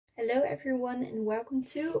Hello everyone and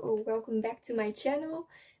welcome back to my channel.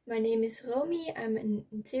 My name is Romy, I'm an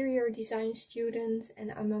interior design student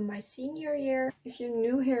and I'm on my senior year. If you're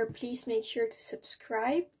new here, please make sure to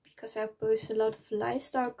subscribe because I post a lot of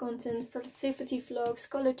lifestyle content, productivity vlogs,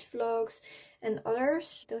 college vlogs and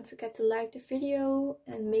others. Don't forget to like the video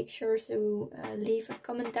and make sure to leave a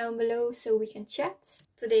comment down below so we can chat.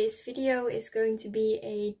 Today's video is going to be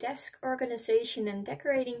a desk organization and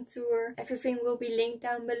decorating tour. Everything will be linked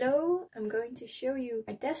down below. I'm going to show you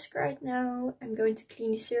my desk right now. I'm going to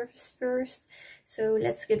clean the surface first. So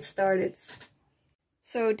let's get started.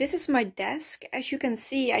 So this is my desk. As you can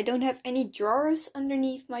see, I don't have any drawers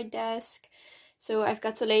underneath my desk. So I've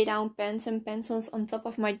got to lay down pens and pencils on top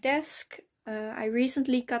of my desk. I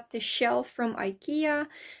recently got this shelf from IKEA,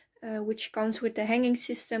 which comes with the hanging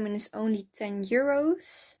system and is only 10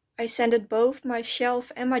 euros. I sanded both my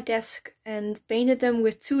shelf and my desk and painted them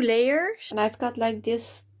with 2 layers. And I've got like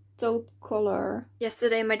this taupe color.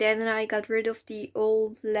 Yesterday my dad and I got rid of the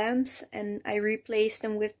old lamps and I replaced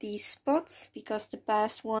them with these spots because the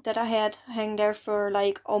past one that I had hang there for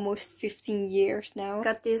like almost 15 years now.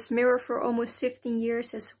 Got this mirror for almost 15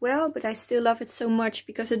 years as well, but I still love it so much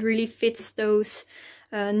because it really fits those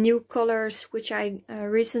new colors which I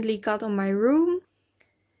recently got on my room.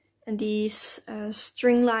 And these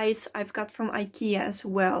string lights I've got from IKEA as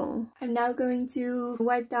well. I'm now going to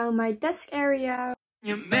wipe down my desk area.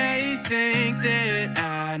 You may think that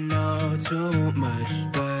I know too much,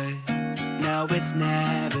 but no, it's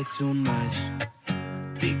never too much.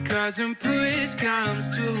 Because when push comes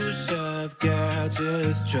to shove, girl,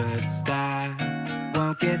 just trust I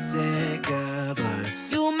won't get sick of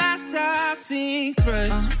us. You my salty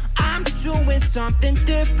crush, I'm doing something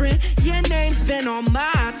different. Your name's been on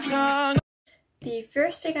my tongue. The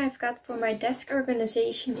first thing I've got for my desk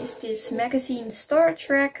organization is this magazine Star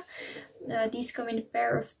Trek. These come in a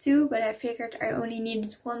pair of 2, but I figured I only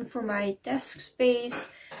needed 1 for my desk space.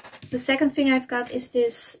 The second thing I've got is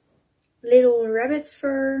this little rabbit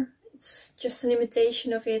fur. It's just an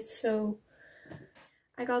imitation of it, so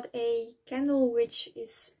I got a candle which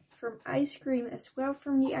is from ice cream as well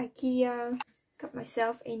from the IKEA. Got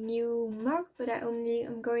myself a new mug, but I only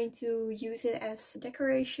am going to use it as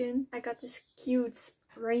decoration. I got this cute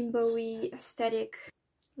rainbowy aesthetic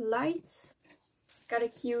light. Got a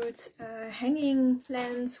cute hanging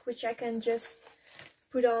plant which I can just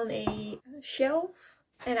put on a shelf.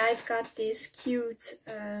 And I've got this cute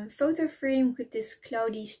photo frame with this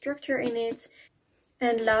cloudy structure in it.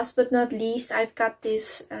 And last but not least, I've got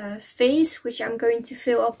this vase which I'm going to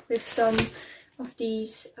fill up with some of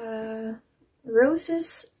these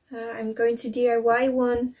roses. I'm going to DIY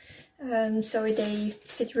one so they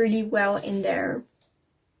fit really well in there.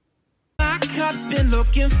 My cup's been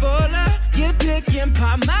looking fuller. You're picking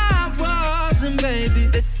apart my walls, and baby,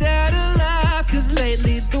 let's settle up. Cause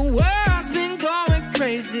lately the world's been going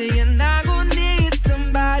crazy, and I gon' need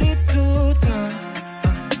somebody to talk.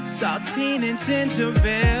 Saltine and ginger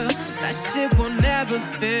ale, that shit will never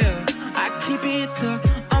fail. I keep it tucked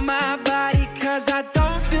on my body cause I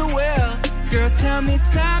don't feel well. Girl, tell me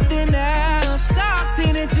something else.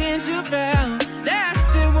 Saltine and ginger ale, that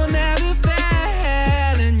shit will never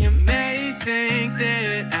fail. And you may think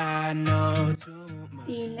that I know too much.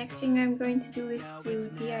 The next thing I'm going to do is to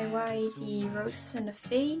DIY the roses and the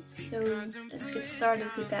vase, so let's get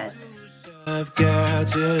started with that. Girl,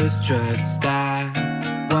 just trust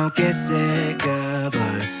I won't get sick of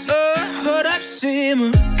us. Hold up,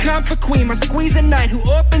 shimmer, comfort queen, my squeezing knight who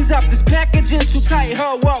opens up this packaging's too tight.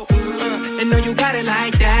 Ho, whoa, and know you got it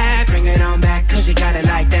like that. Bring it on back, cause you got it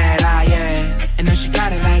like that. Ah, yeah, and know she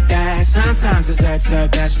got it like that. Sometimes desserts her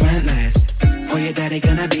best friend last. Oh, your daddy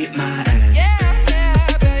gonna beat my ass.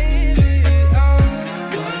 Yeah, baby, oh.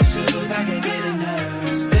 One, two, if I can get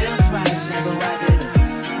enough. Still twice, never wipe it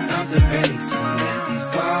up. Off the brakes and let these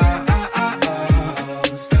walls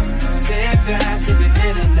start. Sip fast if you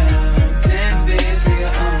feel enough. 10 spins to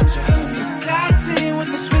your own job. Exciting with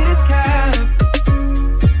the sweetest cup.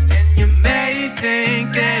 And you may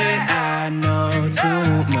think that I know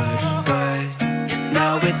too much, but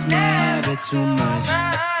no, it's never too much.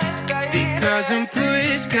 Because when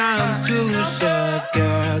push comes to shove,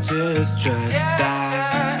 girl, just trust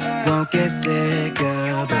I won't get sick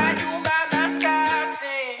of us.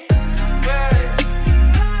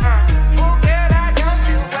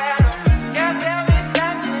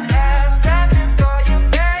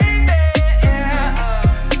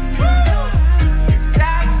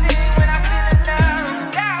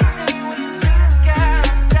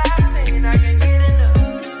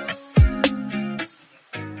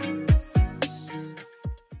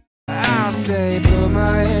 Say, put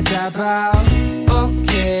my head top out.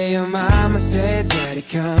 Okay, say, daddy,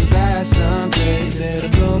 come back someday. Little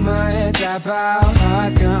bloomer and tap out,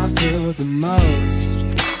 heart's gonna feel the most.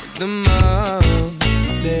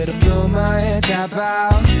 Little bloomer and tap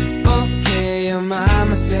out. Okay, your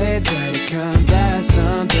mama say, daddy, come back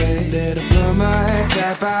someday. Little bloomer and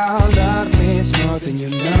tap out. Love means more than you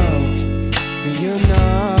know.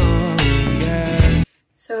 Yeah.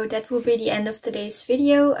 So that will be the end of today's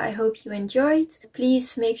video. I hope you enjoyed.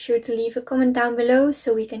 Please make sure to leave a comment down below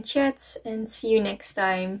so we can chat, and see you next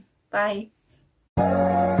time. Bye.